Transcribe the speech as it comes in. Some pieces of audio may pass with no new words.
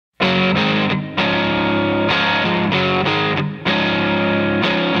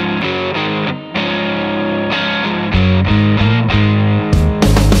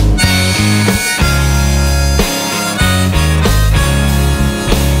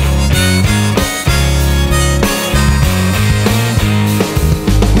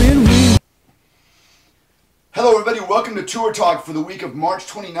to Tour Talk for the week of March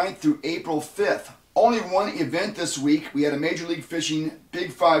 29th through April 5th. Only one event this week. We had a Major League Fishing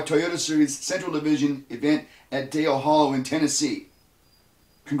Big 5 Toyota Series Central Division event at Dale Hollow in Tennessee.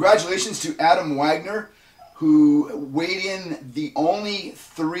 Congratulations to Adam Wagner, who weighed in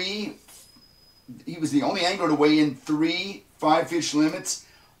he was the only angler to weigh in 3 5-fish limits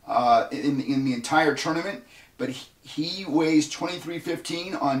in the entire tournament, but he weighs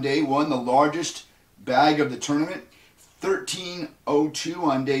 23.15 on day one, the largest bag of the tournament, 13.02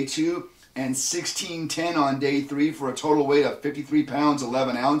 on day 2, and 16.10 on day 3 for a total weight of 53 pounds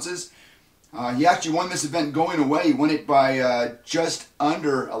 11 ounces. He actually won this event going away. He won it by just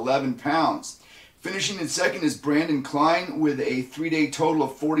under 11 pounds. Finishing in second is Brandon Klein with a 3-day total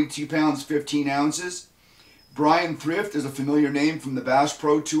of 42 pounds 15 ounces. Brian Thrift is a familiar name from the Bass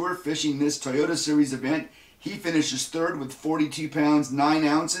Pro Tour fishing this Toyota Series event. He finishes third with 42 pounds 9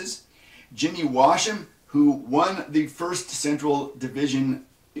 ounces. Jimmy Washam, who won the first Central Division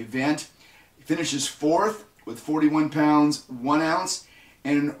event, finishes fourth with 41 pounds 1 ounce.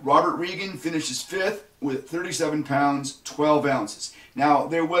 And Robert Regan finishes fifth with 37 pounds 12 ounces. Now,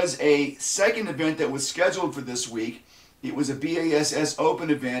 there was a second event that was scheduled for this week. It was a BASS Open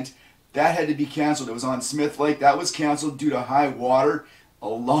event. That had to be canceled. It was on Smith Lake. That was canceled due to high water. A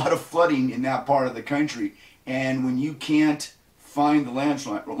lot of flooding in that part of the country. And when you can't find the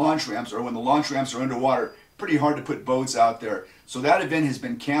launch ramps, or when the launch ramps are underwater, pretty hard to put boats out there. So that event has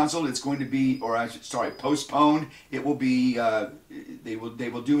been canceled. It's going to be, postponed. It will be. They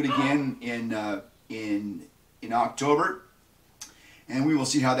will do it again in October, and we will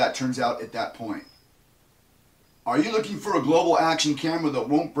see how that turns out at that point. Are you looking for a global action camera that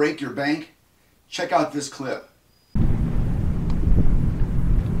won't break your bank? Check out this clip.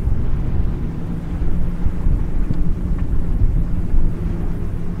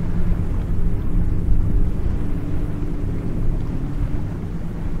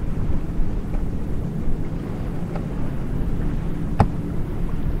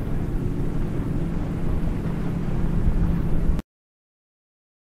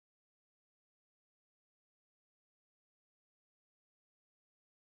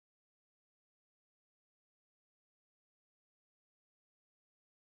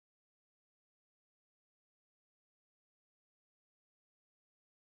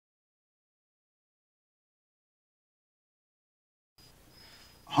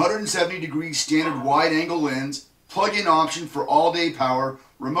 170-degree standard wide-angle lens, plug-in option for all-day power,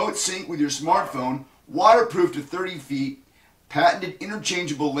 remote sync with your smartphone, waterproof to 30 feet, patented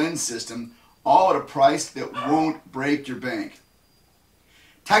interchangeable lens system, all at a price that won't break your bank.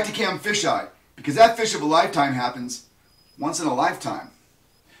 Tacticam Fisheye, because that fish of a lifetime happens once in a lifetime.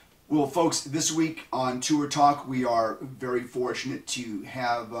 Well, folks, this week on Tour Talk, we are very fortunate to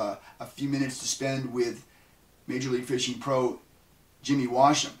have a few minutes to spend with Major League Fishing pro Jimmy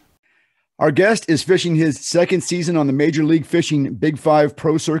Washam. Our guest is fishing his second season on the Major League Fishing Big 5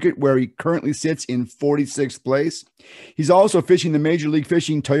 Pro Circuit, where he currently sits in 46th place. He's also fishing the Major League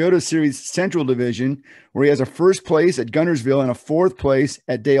Fishing Toyota Series Central Division, where he has a first place at Guntersville and a fourth place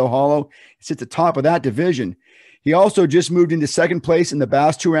at Dale Hollow. He sits at the top of that division. He also just moved into second place in the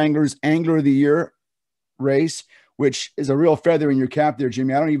Bass Tour Anglers Angler of the Year race, which is a real feather in your cap there,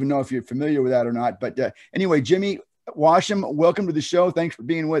 Jimmy. I don't even know if you're familiar with that or not. But anyway, Jimmy Washam, welcome to the show. Thanks for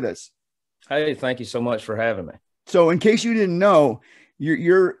being with us. Hey, thank you so much for having me. So in case you didn't know,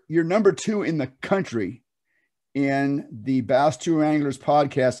 you're number 2 in the country in the Bass Tour Anglers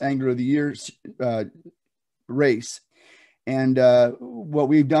podcast Angler of the Year race. And what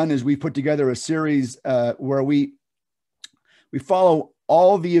we've done is we put together a series where we follow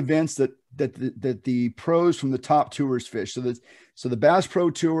all the events that the pros from the top tours fish. So the Bass Pro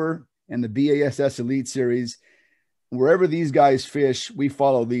Tour and the BASS Elite Series, wherever these guys fish, we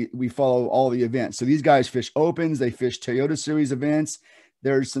follow all the events. So these guys fish opens, they fish Toyota Series events.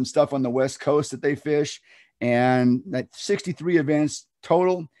 There's some stuff on the West Coast that they fish, and that 63 events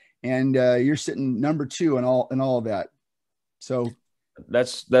total. And you're sitting number 2 in all of that. So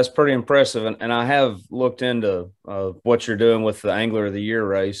that's pretty impressive. And I have looked into what you're doing with the Angler of the Year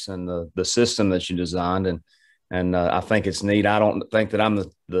race and the system that you designed. And I think it's neat. I don't think that I'm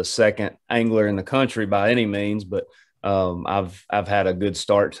the second angler in the country by any means, but I've had a good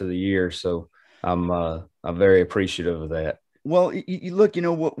start to the year. So I'm very appreciative of that. Well, you look,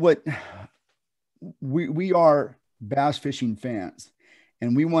 what we are bass fishing fans,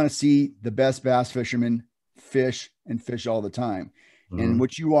 and we want to see the best bass fishermen fish all the time. Mm-hmm. And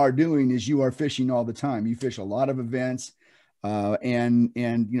what you are doing is you are fishing all the time. You fish a lot of events. And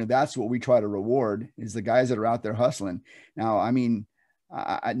that's what we try to reward, is the guys that are out there hustling. Now, I mean,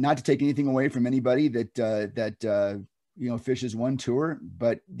 not to take anything away from anybody that fishes one tour,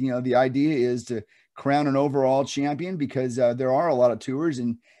 but the idea is to crown an overall champion, because there are a lot of tours,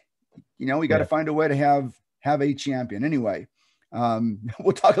 and we got to find a way to have a champion anyway.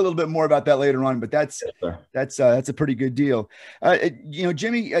 We'll talk a little bit more about that later on, but that's a pretty good deal.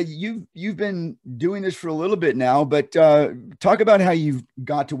 Jimmy, you've been doing this for a little bit now, but talk about how you've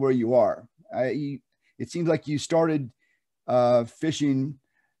got to where you are. It seems like you started fishing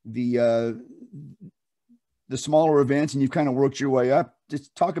the smaller events, and you've kind of worked your way up.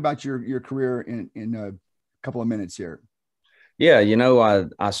 Just talk about your career in a couple of minutes here. Yeah,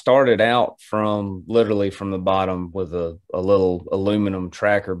 I started out literally from the bottom with a little aluminum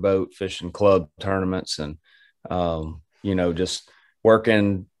tracker boat, fishing club tournaments, and just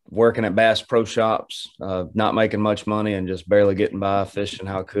working at Bass Pro Shops, not making much money and just barely getting by, fishing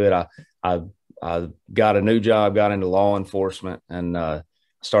how I could. I got a new job, got into law enforcement, and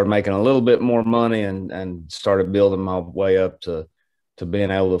started making a little bit more money, and started building my way up to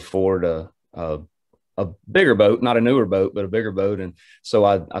being able to afford a bigger boat, not a newer boat, but a bigger boat. And so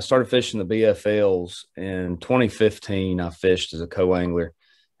I started fishing the BFLs in 2015. I fished as a co-angler.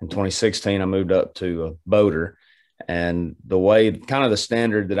 In 2016, I moved up to a boater. And the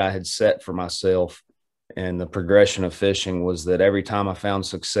standard that I had set for myself and the progression of fishing was that every time I found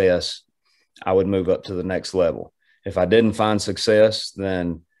success, I would move up to the next level. If I didn't find success,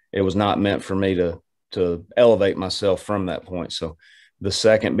 then it was not meant for me to elevate myself from that point. So the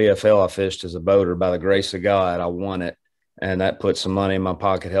second BFL I fished as a boater, by the grace of God, I won it. And that put some money in my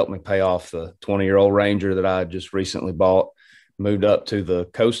pocket, helped me pay off the 20-year-old Ranger that I just recently bought. Moved up to the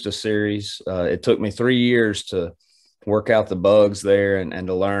Costa Series. It took me 3 years to work out the bugs there and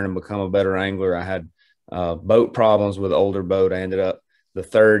to learn and become a better angler. I had boat problems with an older boat. I ended up the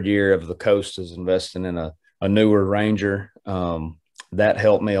third year of the Costas investing in a newer Ranger. That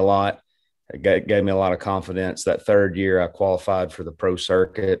helped me a lot. It gave me a lot of confidence. That third year, I qualified for the pro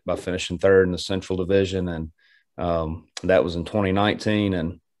circuit by finishing third in the Central Division, and that was in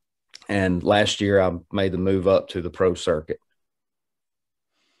 2019. And last year, I made the move up to the pro circuit.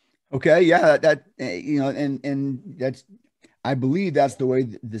 Okay, yeah, and that's, I believe that's the way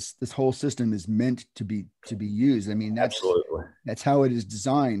this whole system is meant to be used. I mean, that's how it is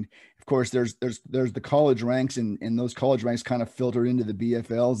designed. Of course, there's the college ranks, and those college ranks kind of filter into the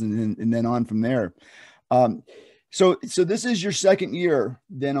BFLs, and then on from there. So this is your second year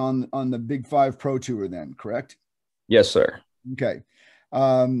then on the Big Five Pro Tour, then, correct? Yes, sir. Okay,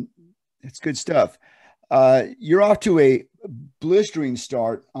 that's good stuff. You're off to a blistering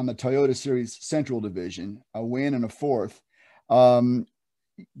start on the Toyota Series Central Division, a win and a fourth.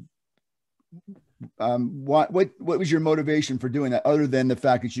 What was your motivation for doing that, other than the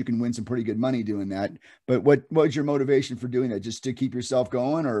fact that you can win some pretty good money doing that? But what was your motivation for doing that? Just to keep yourself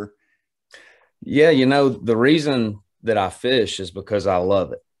going, or? Yeah, the reason that I fish is because I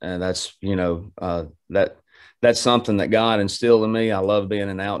love it. And that's, that's something that God instilled in me. I love being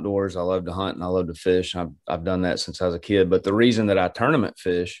in outdoors. I love to hunt and I love to fish. I've done that since I was a kid. But the reason that I tournament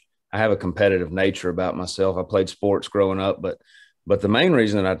fish, I have a competitive nature about myself. I played sports growing up, but the main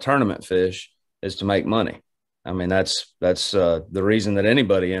reason that I tournament fish is to make money. I mean, that's the reason that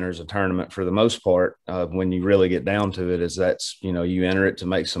anybody enters a tournament for the most part. When you really get down to it, is that's, you enter it to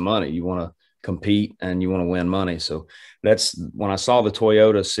make some money. You want to compete and you want to win money. So that's when I saw the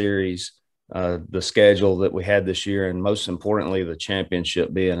Toyota Series, the schedule that we had this year, and most importantly, the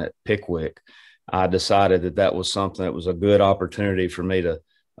championship being at Pickwick, I decided that was something that was a good opportunity for me to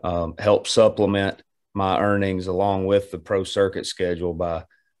help supplement my earnings along with the pro circuit schedule by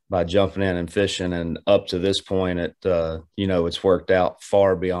jumping in and fishing. And up to this point, it's worked out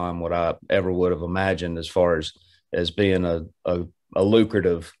far beyond what I ever would have imagined as far as being a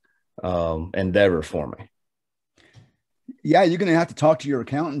lucrative endeavor for me. Yeah, you're going to have to talk to your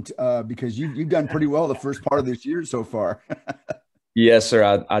accountant because you've done pretty well the first part of this year so far. Yes,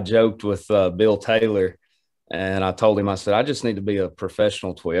 sir. I joked with Bill Taylor, and I told him, I said, I just need to be a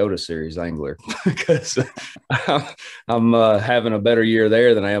professional Toyota Series angler because I'm having a better year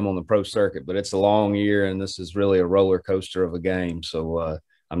there than I am on the pro circuit. But it's a long year, and this is really a roller coaster of a game. So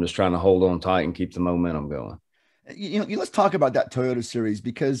I'm just trying to hold on tight and keep the momentum going. Let's talk about that Toyota Series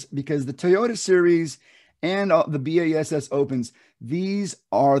because the Toyota Series and the BASS Opens, these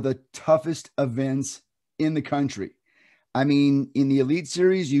are the toughest events in the country. I mean, in the Elite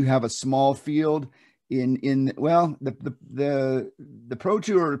Series, you have a small field. The Pro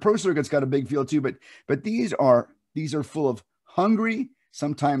Tour, the Pro Circuit's got a big field too, but these are full of hungry,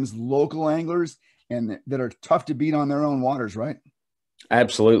 sometimes local anglers, and that are tough to beat on their own waters, right?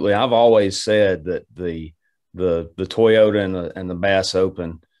 Absolutely. I've always said that the Toyota and the Bass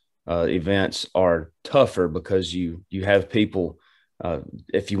Open events are tougher because you have people.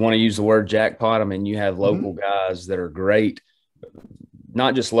 If you want to use the word jackpot, I mean, you have Hmm. local guys that are great,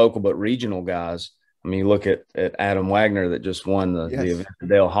 not just local but regional guys. I mean, you look at Adam Wagner that just won the Yes. event at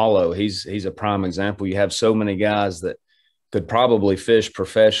Dale Hollow. He's a prime example. You have so many guys that could probably fish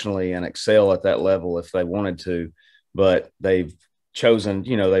professionally and excel at that level if they wanted to, but they've chosen,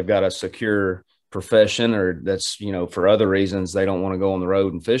 they've got a secure profession, or that's, for other reasons, they don't want to go on the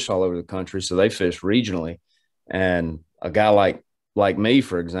road and fish all over the country. So they fish regionally. And a guy like me,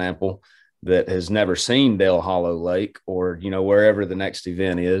 for example, that has never seen Dale Hollow Lake or, wherever the next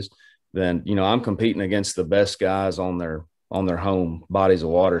event is, then, I'm competing against the best guys on their home bodies of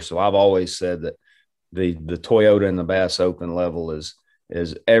water. So I've always said that the Toyota and the Bass Open level is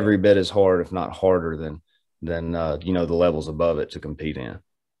every bit as hard, if not harder than the levels above it to compete in.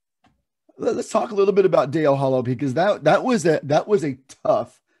 Let's talk a little bit about Dale Hollow because that was a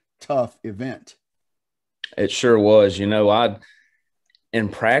tough event. It sure was. I in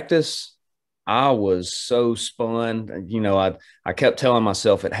practice, I was so spun. I kept telling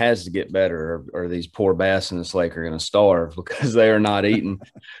myself it has to get better, or these poor bass in this lake are going to starve because they are not eating.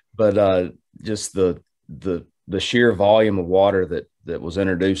 But just the sheer volume of water that was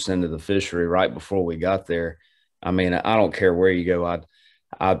introduced into the fishery right before we got there. I mean, I don't care where you go.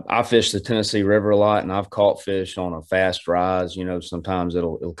 I fish the Tennessee River a lot, and I've caught fish on a fast rise. Sometimes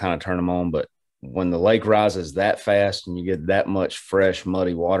it'll kind of turn them on, but when the lake rises that fast and you get that much fresh,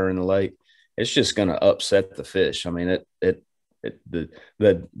 muddy water in the lake, it's just going to upset the fish. I mean,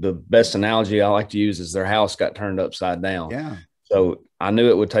 the best analogy I like to use is their house got turned upside down. Yeah. So I knew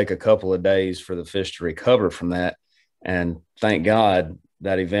it would take a couple of days for the fish to recover from that. And thank God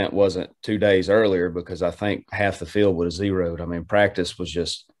that event wasn't 2 days earlier, because I think half the field would have zeroed. I mean, practice was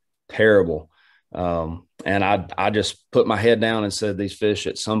just terrible. And I just put my head down and said, these fish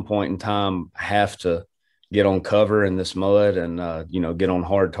at some point in time have to get on cover in this mud and, get on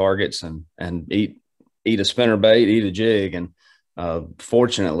hard targets and eat a spinner bait, eat a jig. And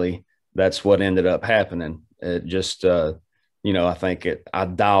fortunately, that's what ended up happening. It just, I think I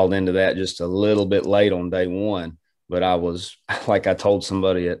dialed into that just a little bit late on day one, but I was, like I told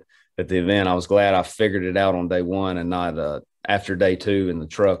somebody at the event, I was glad I figured it out on day one and not after day two in the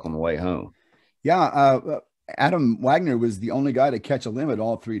truck on the way home. Yeah. Adam Wagner was the only guy to catch a limit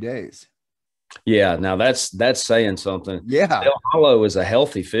all 3 days. Yeah, now that's saying something. Yeah. Del Hollow is a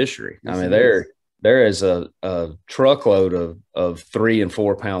healthy fishery. I Yes, mean, it is. there is a truckload of 3 and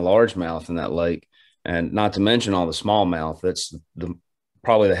 4 pound largemouth in that lake, and not to mention all the smallmouth. That's the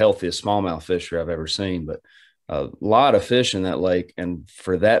probably the healthiest smallmouth fishery I've ever seen. But a lot of fish in that lake, and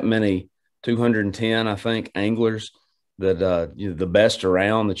for that many 210, I think, anglers that the best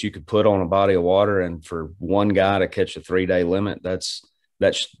around that you could put on a body of water, and for one guy to catch a 3 day limit, that's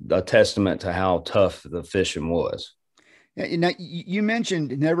a testament to how tough the fishing was. Yeah, now, you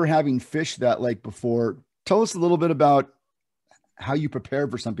mentioned never having fished that lake before. Tell us a little bit about how you prepare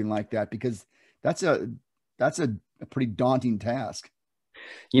for something like that, because that's a that's a pretty daunting task.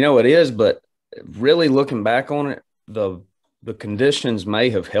 It is, but really looking back on it, the conditions may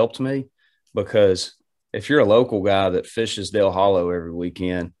have helped me, because if you're a local guy that fishes Dale Hollow every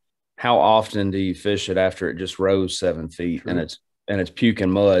weekend, how often do you fish it after it just rose 7 feet and True. it's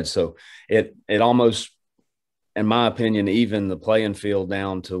puking mud? So it almost, in my opinion, even the playing field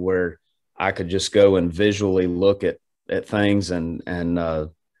down to where I could just go and visually look at things and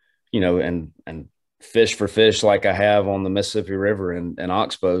fish for fish like I have on the Mississippi River and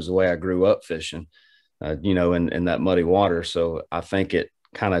Oxbows, the way I grew up fishing, in that muddy water. So I think it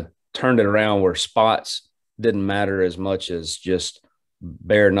kind of turned it around where spots didn't matter as much as just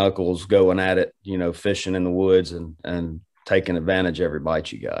bare knuckles going at it, fishing in the woods and taking advantage of every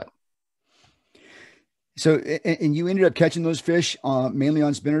bite you got. So, and you ended up catching those fish mainly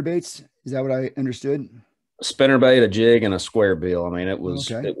on spinner baits. Is that what I understood? Spinnerbait, a jig, and a square bill. I mean, it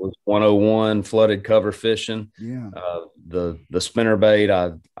was Okay. it was 101 flooded cover fishing. Yeah. The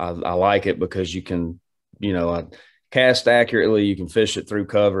spinnerbait, I like it because you can, I cast accurately. You can fish it through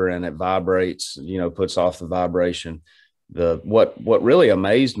cover, and it vibrates. Puts off the vibration. What really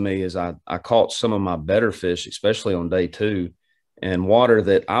amazed me is I caught some of my better fish, especially on day two, in water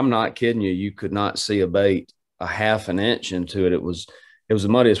that, I'm not kidding you could not see a bait a half an inch into it. It was the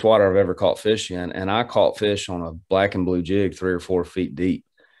muddiest water I've ever caught fish in, and I caught fish on a black and blue jig 3 or 4 feet deep.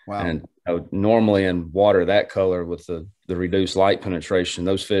 Wow. And normally in water that color with the reduced light penetration,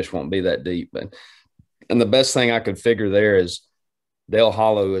 those fish won't be that deep. And the best thing I could figure there is Dale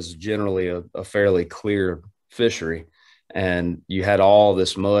Hollow is generally a fairly clear fishery, and you had all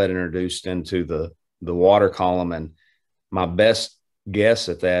this mud introduced into the water column. And my best guess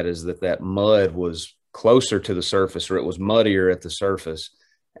at that is that mud was closer to the surface, or it was muddier at the surface,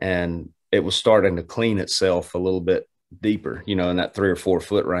 and it was starting to clean itself a little bit deeper, in that 3 or 4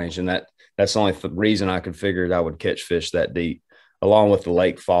 foot range. And that's the only reason I could figure that I would catch fish that deep, along with the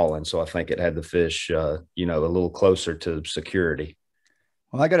lake falling. So I think it had the fish, a little closer to security.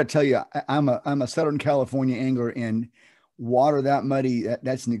 Well, I got to tell you, I'm a Southern California angler, and water that muddy,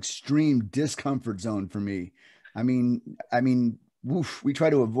 that's an extreme discomfort zone for me. I mean, woof, we try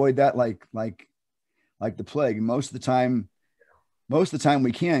to avoid that like the plague. Most of the time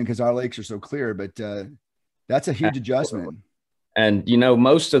we can because our lakes are so clear, but that's a huge adjustment. And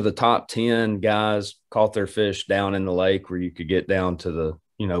most of the top 10 guys caught their fish down in the lake where you could get down to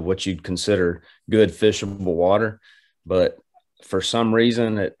the, what you'd consider good fishable water. But for some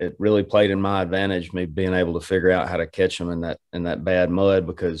reason, it really played in my advantage, me being able to figure out how to catch them in that bad mud,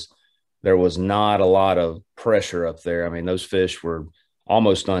 because there was not a lot of pressure up there. I mean, those fish were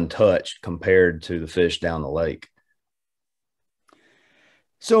almost untouched compared to the fish down the lake.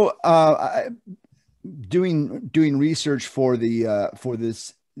 So, doing research for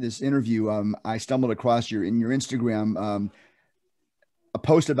this interview, I stumbled across in your Instagram, a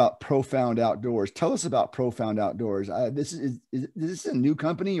post about Profound Outdoors. Tell us about Profound Outdoors. Is this a new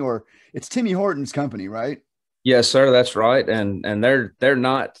company, or it's Timmy Horton's company, right? Yes, sir. That's right. And they're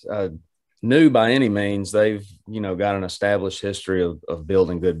not new by any means. They've, got an established history of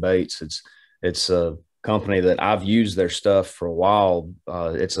building good baits. It's a company that I've used their stuff for a while.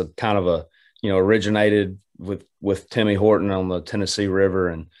 It's a kind of a, originated with Timmy Horton on the Tennessee River,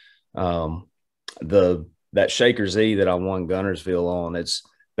 and that Shaker Z that I won Gunnersville on.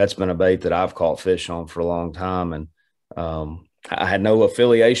 That's been a bait that I've caught fish on for a long time, and I had no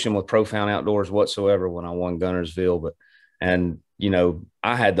affiliation with Profound Outdoors whatsoever when I won Gunnersville,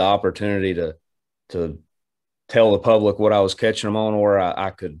 I had the opportunity to tell the public what I was catching them on, or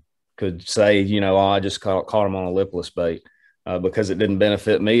I could say, oh, I just caught them on a lipless bait, because it didn't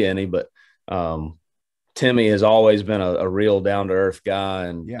benefit me any. But Timmy has always been a real down to earth guy,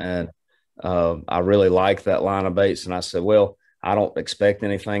 and I really like that line of baits. And I said, well, I don't expect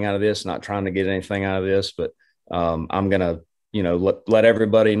anything out of this, not trying to get anything out of this, but I'm going to, let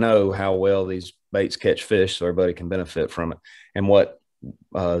everybody know how well these baits catch fish so everybody can benefit from it. And what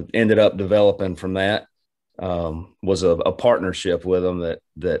ended up developing from that was a partnership with them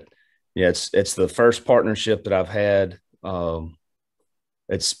it's the first partnership that I've had.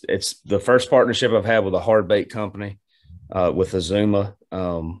 It's the first partnership I've had with a hard bait company, with Azuma.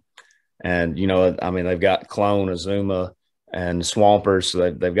 They've got clone, Azuma, and swampers.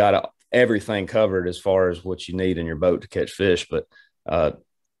 So they've got everything covered as far as what you need in your boat to catch fish. But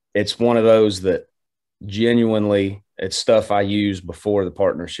it's one of those that genuinely, it's stuff I used before the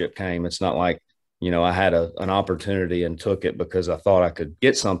partnership came. It's not like, I had an opportunity and took it because I thought I could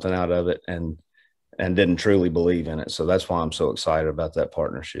get something out of it and didn't truly believe in it. So that's why I'm so excited about that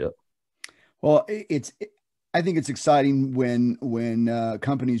partnership. Well, I think it's exciting when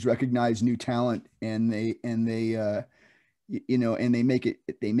companies recognize new talent and they make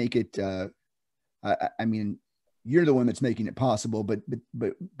it. I mean, you're the one that's making it possible, but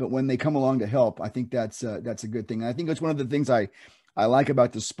when they come along to help, I think that's a good thing. And I think that's one of the things I like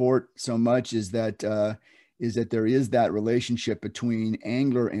about the sport so much is that there is that relationship between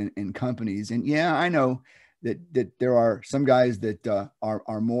angler and companies. And yeah, I know that there are some guys that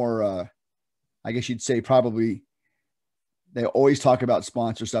are more, I guess you'd say probably they always talk about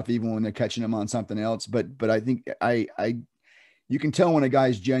sponsor stuff, even when they're catching them on something else. But I think you can tell when a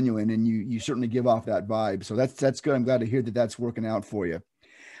guy's genuine, and you certainly give off that vibe. So that's good. I'm glad to hear that that's working out for you.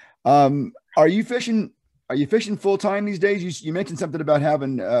 Are you fishing full time these days? You mentioned something about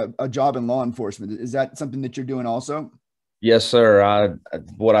having a job in law enforcement. Is that something that you're doing also? Yes, sir.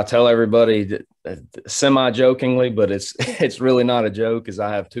 What I tell everybody, semi-jokingly, but it's really not a joke, is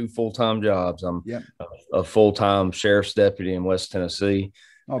I have 2 full-time jobs. I'm a full-time sheriff's deputy in West Tennessee,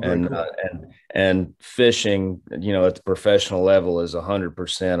 Oh, very cool. And fishing, at the professional level is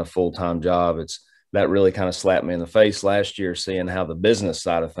 100% a full-time job. That really kind of slapped me in the face last year, seeing how the business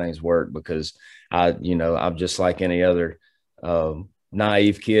side of things work, because I'm just like any other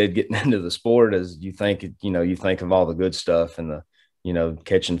naive kid getting into the sport. As you think of all the good stuff and the,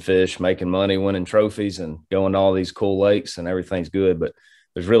 catching fish, making money, winning trophies, and going to all these cool lakes, and everything's good. But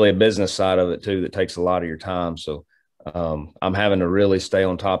there's really a business side of it too that takes a lot of your time. So I'm having to really stay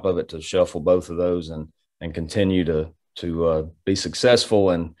on top of it to shuffle both of those and continue to be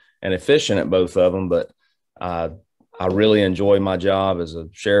successful and efficient at both of them. But I really enjoy my job as a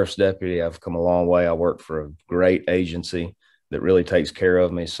sheriff's deputy. I've come a long way. I work for a great agency that really takes care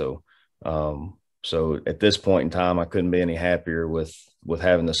of me. So So at this point in time, I couldn't be any happier with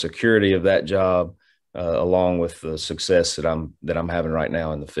having the security of that job, along with the success that I'm having right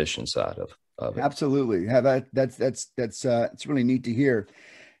now in the fishing side of it. Absolutely. Yeah, that's it's really neat to hear.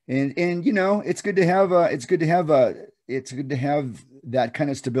 And it's good to have it's good to have that kind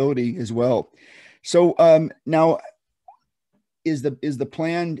of stability as well. So now is the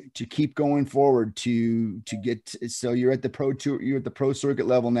plan to keep going forward to get, so you're at the pro tour, you're at the pro circuit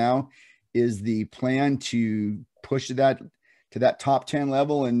level now. Is the plan to push to that top 10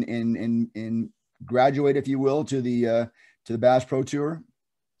 level and graduate, if you will, to the Bass Pro Tour?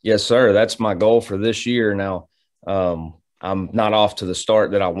 Yes, sir. That's my goal for this year. Now, I'm not off to the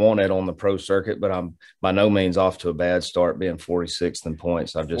start that I wanted on the pro circuit, but I'm by no means off to a bad start, being 46th in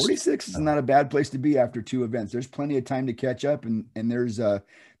points. 46 is not a bad place to be after two events. There's plenty of time to catch up, and there's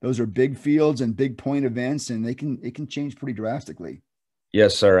those are big fields and big point events, and it can change pretty drastically.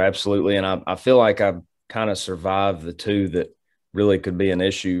 Yes, sir. Absolutely. And I feel like I've kind of survived the two that really could be an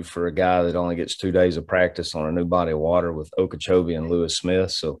issue for a guy that only gets 2 days of practice on a new body of water, with Okeechobee and Lewis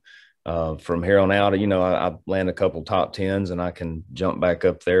Smith. So from here on out, I land a couple top tens and I can jump back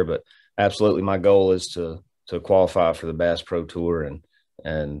up there. But absolutely, my goal is to qualify for the Bass Pro Tour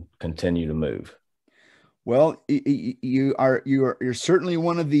and continue to move. Well, you're certainly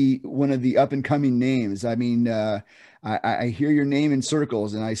one of the up and coming names. I mean, I hear your name in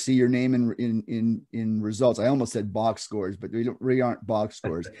circles, and I see your name in results. I almost said box scores, but they really aren't box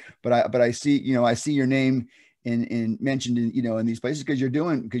scores. But I see I see your name in mentioned in these places because you're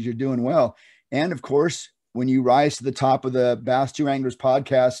doing well. And of course, when you rise to the top of the Bass 2 Anglers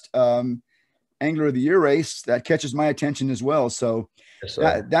podcast Angler of the Year race, that catches my attention as well. So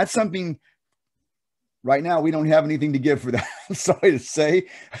Yes, that's something. Right now, we don't have anything to give for that. I'm sorry to say.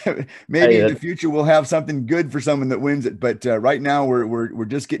 Maybe in the future we'll have something good for someone that wins it. But right now, we're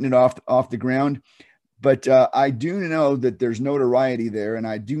just getting it off the ground. But I do know that there's notoriety there, and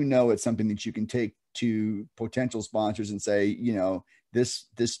I do know it's something that you can take to potential sponsors and say, this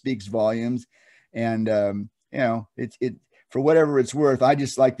speaks volumes. And it for whatever it's worth. I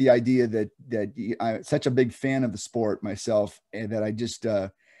just like the idea that I'm such a big fan of the sport myself, and that I just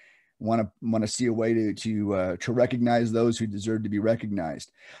want to see a way to recognize those who deserve to be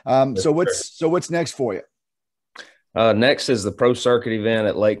recognized. So what's next for you? Next is the pro circuit event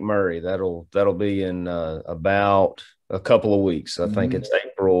at Lake Murray. That'll be in about a couple of weeks. I think it's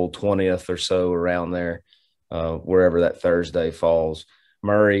April 20th or so, around there, wherever that Thursday falls.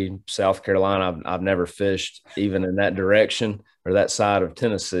 Murray, South Carolina. I've never fished even in that direction or that side of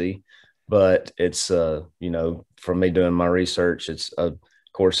Tennessee, but it's from me doing my research, it's of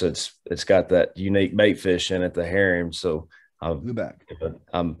course it's got that unique bait fish in it, the herring. So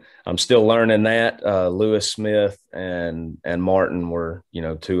I'm still learning that. Lewis Smith and Martin were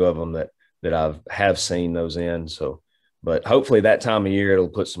two of them that have seen those in. So, but hopefully that time of year it'll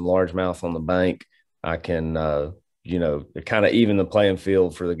put some largemouth on the bank. I can kind of even the playing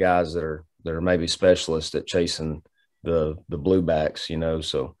field for the guys that are maybe specialists at chasing the bluebacks.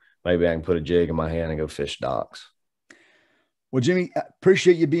 So maybe I can put a jig in my hand and go fish docks. Well, Jimmy,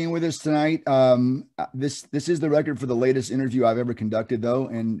 appreciate you being with us tonight. This is the record for the latest interview I've ever conducted, though,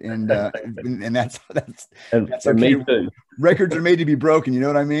 and that's okay. Me too. Records are made to be broken. You know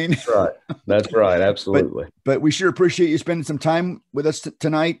what I mean? That's right. Absolutely. But we sure appreciate you spending some time with us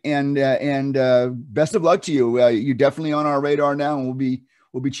tonight, and best of luck to you. You're definitely on our radar now, and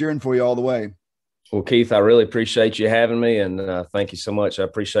we'll be cheering for you all the way. Well, Keith, I really appreciate you having me, and thank you so much. I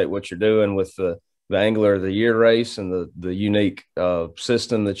appreciate what you're doing with the Angler of the Year race and the unique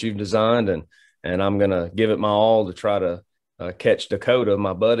system that you've designed, and I'm gonna give it my all to try to catch Dakota,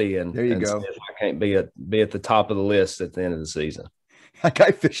 my buddy, and there you go. See if I can't be at the top of the list at the end of the season. That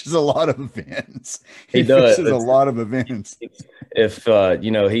guy fishes a lot of events. He does fishes a lot of events. If I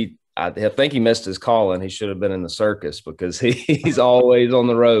think he missed his calling. He should have been in the circus because he's always on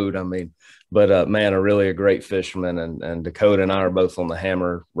the road. I mean, but man, a great fisherman, and Dakota and I are both on the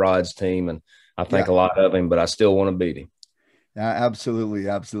Hammer Rods team, and I think a lot of him, but I still want to beat him. Absolutely.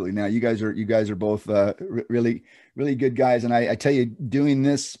 Now you guys are both really, really good guys. And I tell you, doing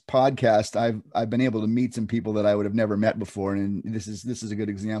this podcast, I've been able to meet some people that I would have never met before. And this is a good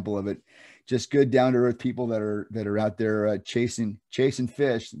example of it. Just good, down to earth people that are out there chasing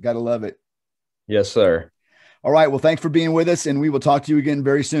fish. Got to love it. Yes, sir. All right. Well, thanks for being with us, and we will talk to you again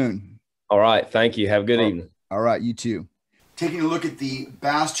very soon. All right. Thank you. Have a good evening. All right. You too. Taking a look at the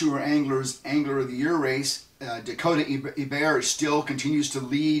Bass Tour Anglers Angler of the Year race, Dakota Hebert still continues to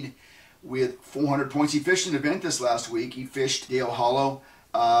lead with 400 points. He fished an event this last week. He fished Dale Hollow.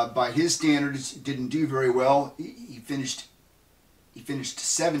 By his standards, didn't do very well. He finished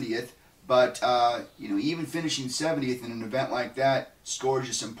 70th, But even finishing 70th in an event like that scores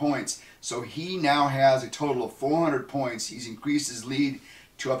you some points. So he now has a total of 400 points. He's increased his lead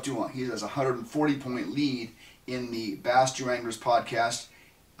to up to he has a 140-point lead in the Bass Tour Anglers Podcast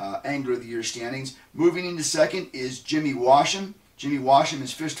Angler of the Year standings. Moving into second is Jimmy Washam. Jimmy Washam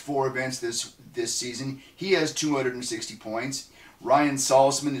has fished 4 events this season. He has 260 points. Ryan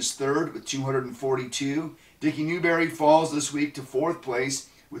Salzman is third with 242. Dickie Newberry falls this week to 4th place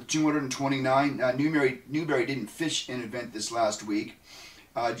with 229. Newberry didn't fish an event this last week.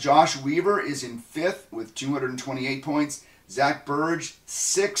 Josh Weaver is in 5th with 228 points. Zach Burge,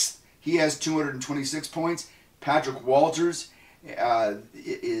 6th. He has 226 points. Patrick Walters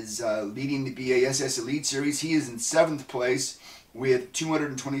is leading the BASS Elite Series. He is in 7th place with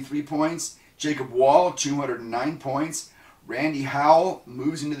 223 points. Jacob Wall, 209 points. Randy Howell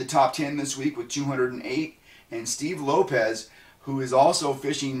moves into the top 10 this week with 208. And Steve Lopez, who is also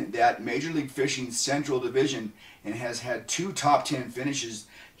fishing that Major League Fishing Central Division and has had 2 top 10 finishes,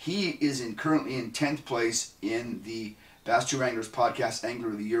 he is currently in 10th place in the Bass Tour Anglers Podcast Angler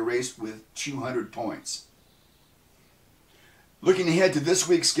of the Year race with 200 points. Looking ahead to this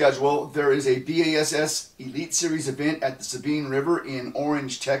week's schedule, there is a BASS Elite Series event at the Sabine River in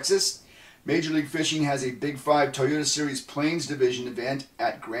Orange, Texas. Major League Fishing has a Big 5 Toyota Series Plains Division event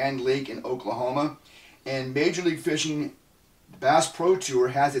at Grand Lake in Oklahoma. And Major League Fishing Bass Pro Tour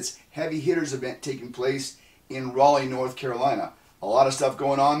has its Heavy Hitters event taking place in Raleigh, North Carolina. A lot of stuff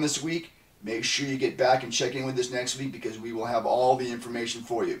going on this week. Make sure you get back and check in with us next week because we will have all the information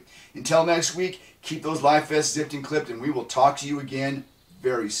for you. Until next week, keep those live vests zipped and clipped, and we will talk to you again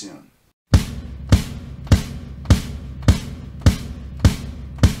very soon.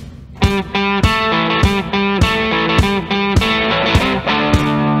 Thank you.